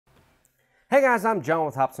Hey guys, I'm John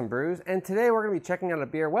with Hops and Brews, and today we're going to be checking out a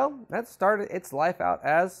beer, well, that started its life out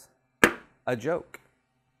as a joke.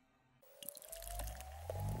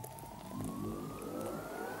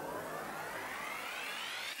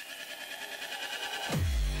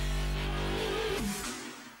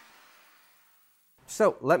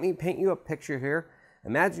 So let me paint you a picture here.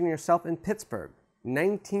 Imagine yourself in Pittsburgh,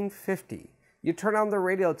 1950. You turn on the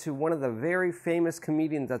radio to one of the very famous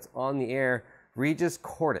comedians that's on the air, Regis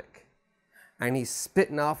Cordic. And he's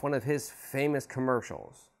spitting off one of his famous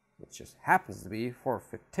commercials, which just happens to be for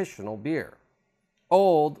fictional beer.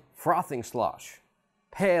 Olde Frothingslosh,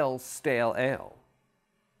 pale stale ale.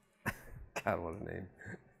 God, what a name.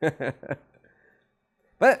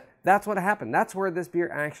 But that's what happened. That's where this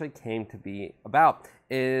beer actually came to be about,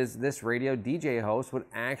 is this radio DJ host would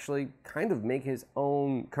actually kind of make his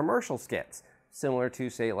own commercial skits, similar to,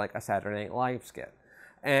 say, like a Saturday Night Live skit.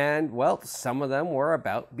 And, well, some of them were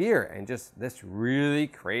about beer and just this really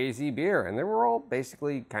crazy beer. And they were all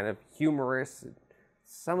basically kind of humorous.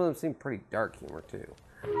 Some of them seemed pretty dark humor, too.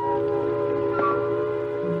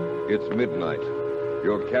 It's midnight.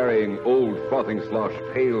 You're carrying Olde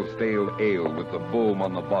Frothingslosh pale stale ale with the foam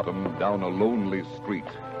on the bottom down a lonely street.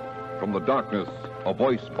 From the darkness, a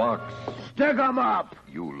voice barks, "Stick 'em up!"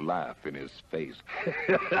 You laugh in his face.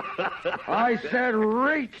 I said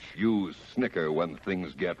reach! You snicker when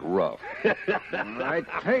things get rough. I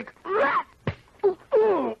take...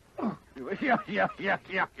 Yeah.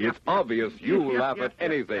 It's obvious you laugh at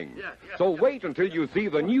anything. So wait until you see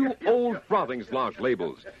the new Olde Frothingslosh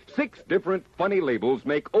labels. 6 different funny labels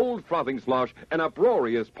make Olde Frothingslosh an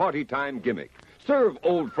uproarious party time gimmick. Serve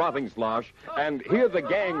Olde Frothingslosh and hear the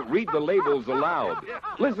gang read the labels aloud.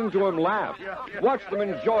 Listen to them laugh. Watch them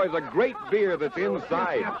enjoy the great beer that's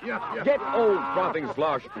inside. Get Olde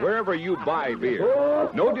Frothingslosh wherever you buy beer.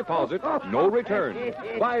 No deposit, no return.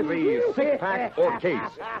 Buy the 6-pack or case.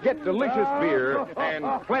 Get delicious beer and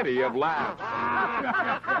plenty of laughs.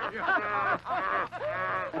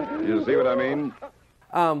 You see what I mean?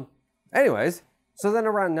 Anyways, so then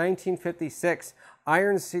around 1956,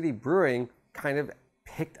 Iron City Brewing kind of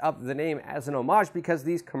picked up the name as an homage because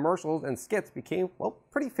these commercials and skits became, well,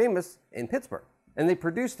 pretty famous in Pittsburgh. And they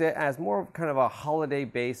produced it as more of kind of a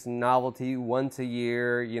holiday-based novelty, once a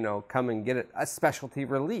year, you know, come and get it, a specialty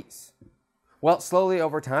release. Well, slowly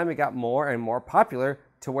over time, it got more and more popular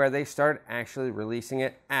to where they started actually releasing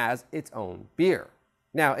it as its own beer.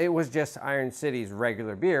 Now, it was just Iron City's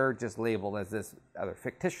regular beer, just labeled as this other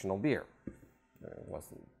fictional beer. It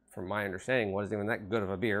wasn't, from my understanding, wasn't even that good of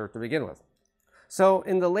a beer to begin with. So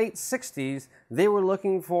in the late 60s, they were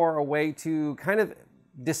looking for a way to kind of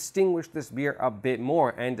distinguish this beer a bit more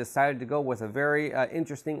and decided to go with a very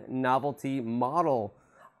interesting novelty model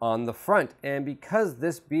on the front. And because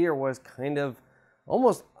this beer was kind of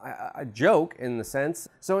almost a joke in the sense,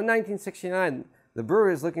 so in 1969, the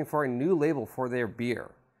brewery is looking for a new label for their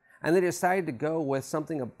beer. And they decided to go with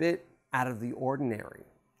something a bit out of the ordinary.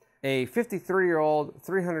 A 53-year-old,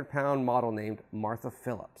 300-pound model named Martha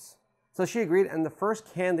Phillips. So she agreed, and the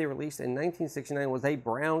first can they released in 1969 was a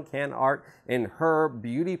brown can art in her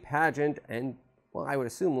beauty pageant, and, well, I would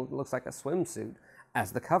assume it looks like a swimsuit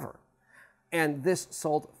as the cover. And this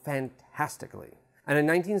sold fantastically. And in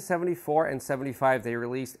 1974 and 75, they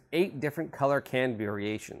released 8 different color can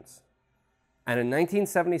variations. And in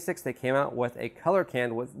 1976, they came out with a color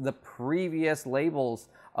can with the previous labels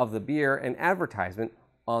of the beer and advertisement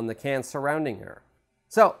on the can surrounding her.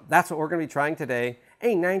 So that's what we're going to be trying today,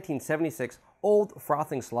 a 1976 Olde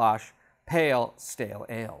Frothingslosh Pale Stale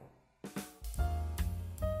Ale.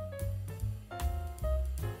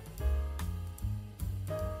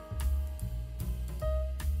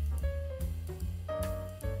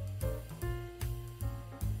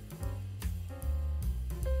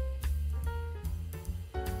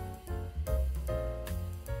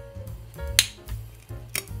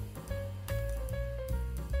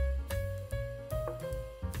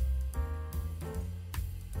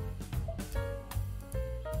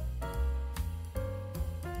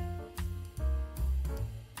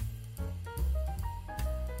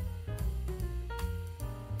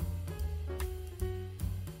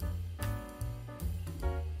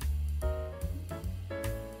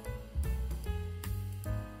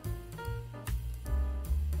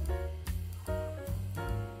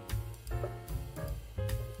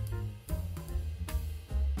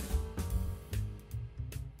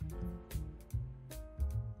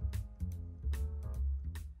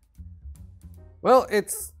 Well,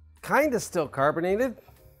 it's kind of still carbonated.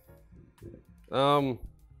 Kind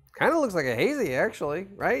of looks like a hazy, actually,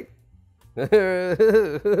 right?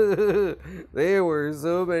 There were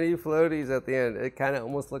so many floaties at the end. It kind of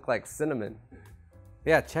almost looked like cinnamon.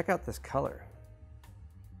 Yeah, check out this color.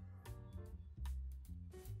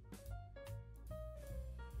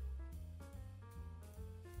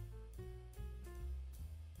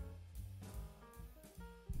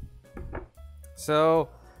 So,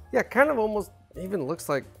 yeah, kind of almost even looks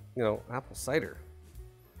like, you know, apple cider.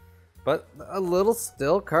 But a little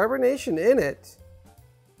still carbonation in it.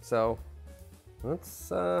 So, let's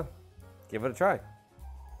give it a try.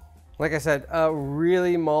 Like I said,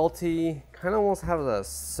 really malty, kind of almost has a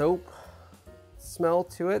soap smell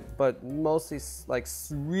to it, but mostly like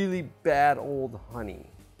really bad old honey.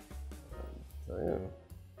 So, yeah.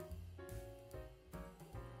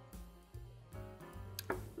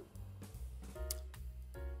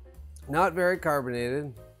 Not very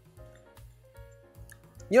carbonated.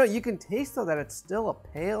 You know, you can taste though that it's still a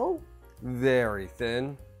pale, very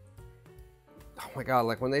thin. Oh my God,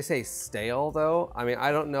 like when they say stale though, I mean,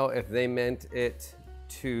 I don't know if they meant it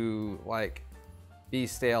to like be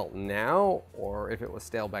stale now or if it was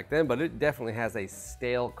stale back then, but it definitely has a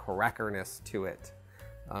stale crackerness to it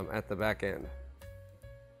at the back end.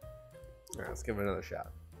 All right, let's give it another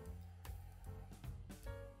shot.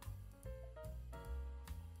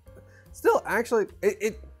 Still, actually,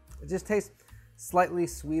 it just tastes slightly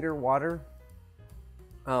sweeter water.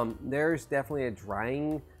 There's definitely a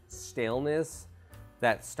drying staleness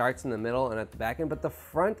that starts in the middle and at the back end, but the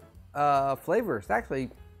front flavor is actually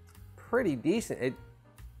pretty decent.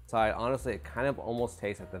 Honestly, it kind of almost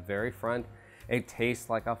tastes at the very front. It tastes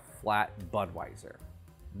like a flat Budweiser.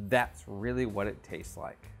 That's really what it tastes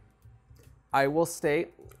like. I will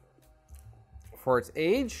state, for its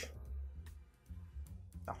age,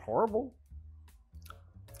 not horrible.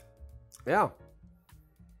 Yeah.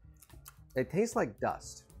 It tastes like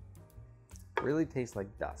dust. Really tastes like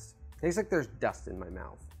dust. Tastes like there's dust in my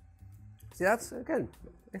mouth. See, that's, again,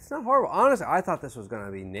 it's not horrible. Honestly, I thought this was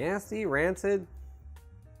gonna be nasty, rancid.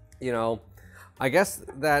 You know, I guess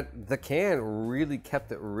that the can really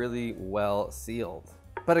kept it really well sealed.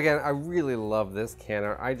 But again, I really love this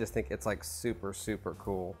canner. I just think it's like super, super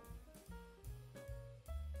cool.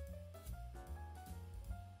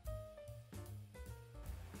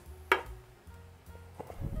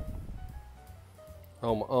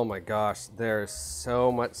 Oh my gosh, there's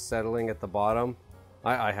so much settling at the bottom.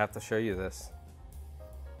 I have to show you this.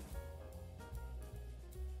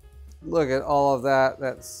 Look at all of that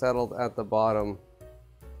that's settled at the bottom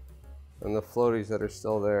and the floaties that are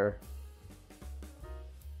still there.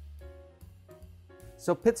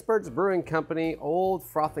 So Pittsburgh's brewing company, Olde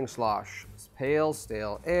Frothingslosh, pale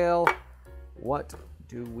stale ale. What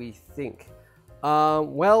do we think?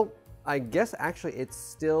 Well, I guess actually it's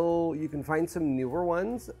still, you can find some newer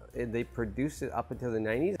ones. They produced it up until the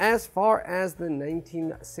 90s. As far as the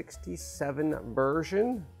 1967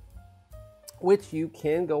 version, which you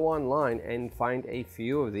can go online and find a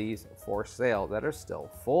few of these for sale that are still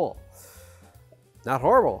full. Not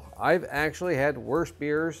horrible. I've actually had worse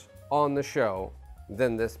beers on the show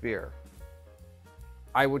than this beer.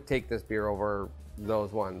 I would take this beer over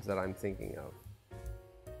those ones that I'm thinking of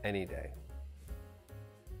any day.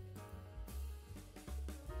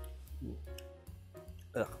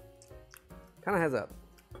 Ugh. Kind of has a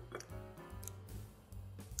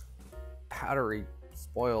powdery,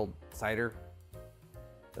 spoiled cider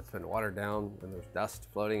that's been watered down and there's dust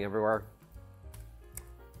floating everywhere.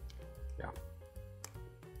 Yeah.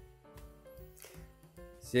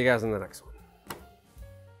 See you guys in the next one.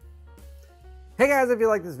 Hey guys, if you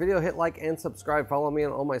like this video, hit like and subscribe. Follow me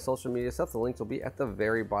on all my social media stuff. The links will be at the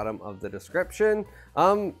very bottom of the description.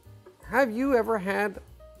 Have you ever had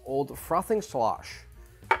Olde Frothingslosh?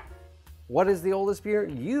 What is the oldest beer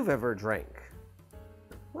you've ever drank?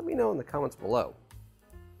 Let me know in the comments below.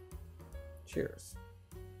 Cheers.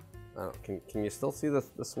 Can you still see the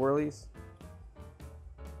swirlies?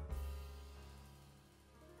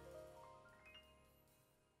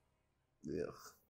 Ugh.